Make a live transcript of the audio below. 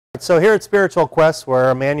right, so here at Spiritual Quest,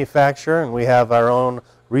 we're a manufacturer and we have our own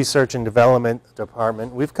research and development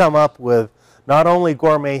department. We've come up with not only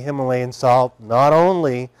gourmet Himalayan salt, not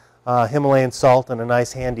only Himalayan salt and a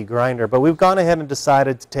nice handy grinder, but we've gone ahead and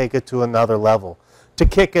decided to take it to another level, to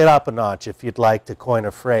kick it up a notch, if you'd like to coin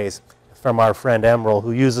a phrase from our friend Emerald,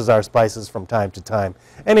 who uses our spices from time to time.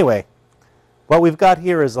 Anyway, what we've got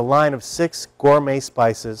here is a line of 6 gourmet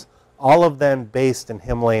spices, all of them based in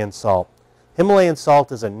Himalayan salt. Himalayan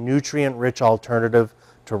salt is a nutrient-rich alternative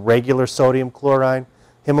to regular sodium chloride.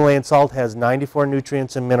 Himalayan salt has 94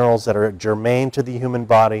 nutrients and minerals that are germane to the human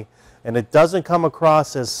body, and it doesn't come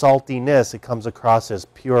across as saltiness, it comes across as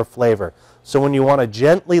pure flavor. So when you want to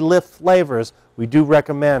gently lift flavors, we do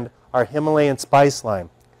recommend our Himalayan spice line,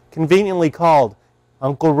 conveniently called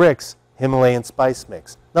Uncle Rick's Himalayan Spice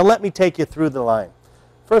Mix. Now let me take you through the line.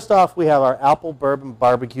 First off, we have our apple bourbon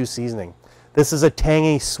barbecue seasoning. This is a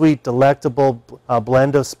tangy, sweet, delectable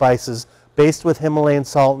blend of spices based with Himalayan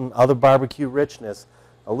salt and other barbecue richness.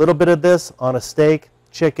 A little bit of this on a steak,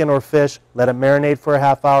 chicken, or fish. Let it marinate for a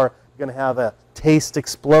half hour. You're going to have a taste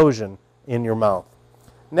explosion in your mouth.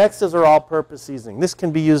 Next is our all-purpose seasoning. This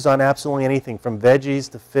can be used on absolutely anything from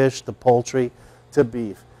veggies to fish to poultry to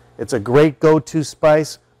beef. It's a great go-to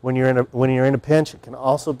spice when you're in a pinch. It can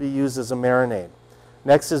also be used as a marinade.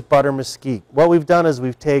 Next is butter mesquite. What we've done is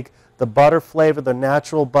we've taken the butter flavor, the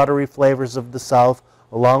natural buttery flavors of the South,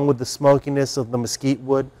 along with the smokiness of the mesquite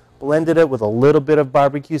wood, blended it with a little bit of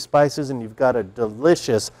barbecue spices, and you've got a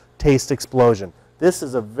delicious taste explosion. This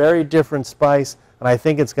is a very different spice, and I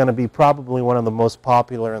think it's going to be probably one of the most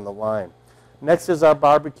popular in the line. Next is our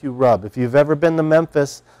barbecue rub. If you've ever been to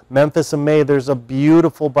Memphis in May, there's a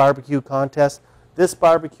beautiful barbecue contest. This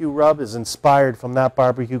barbecue rub is inspired from that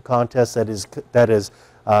barbecue contest that is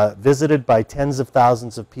visited by tens of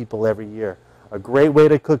thousands of people every year. A great way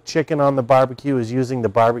to cook chicken on the barbecue is using the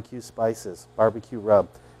barbecue spices, barbecue rub.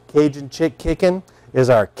 Cajun Kickin' is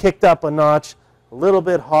our kicked up a notch, a little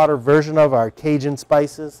bit hotter version of our Cajun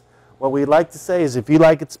spices. What we like to say is if you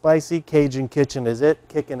like it spicy, Cajun Kickin' is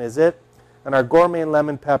it. And our gourmet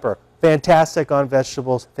lemon pepper, fantastic on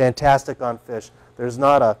vegetables, fantastic on fish.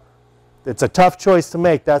 It's a tough choice to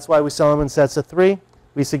make. That's why we sell them in sets of 3.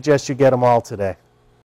 We suggest you get them all today.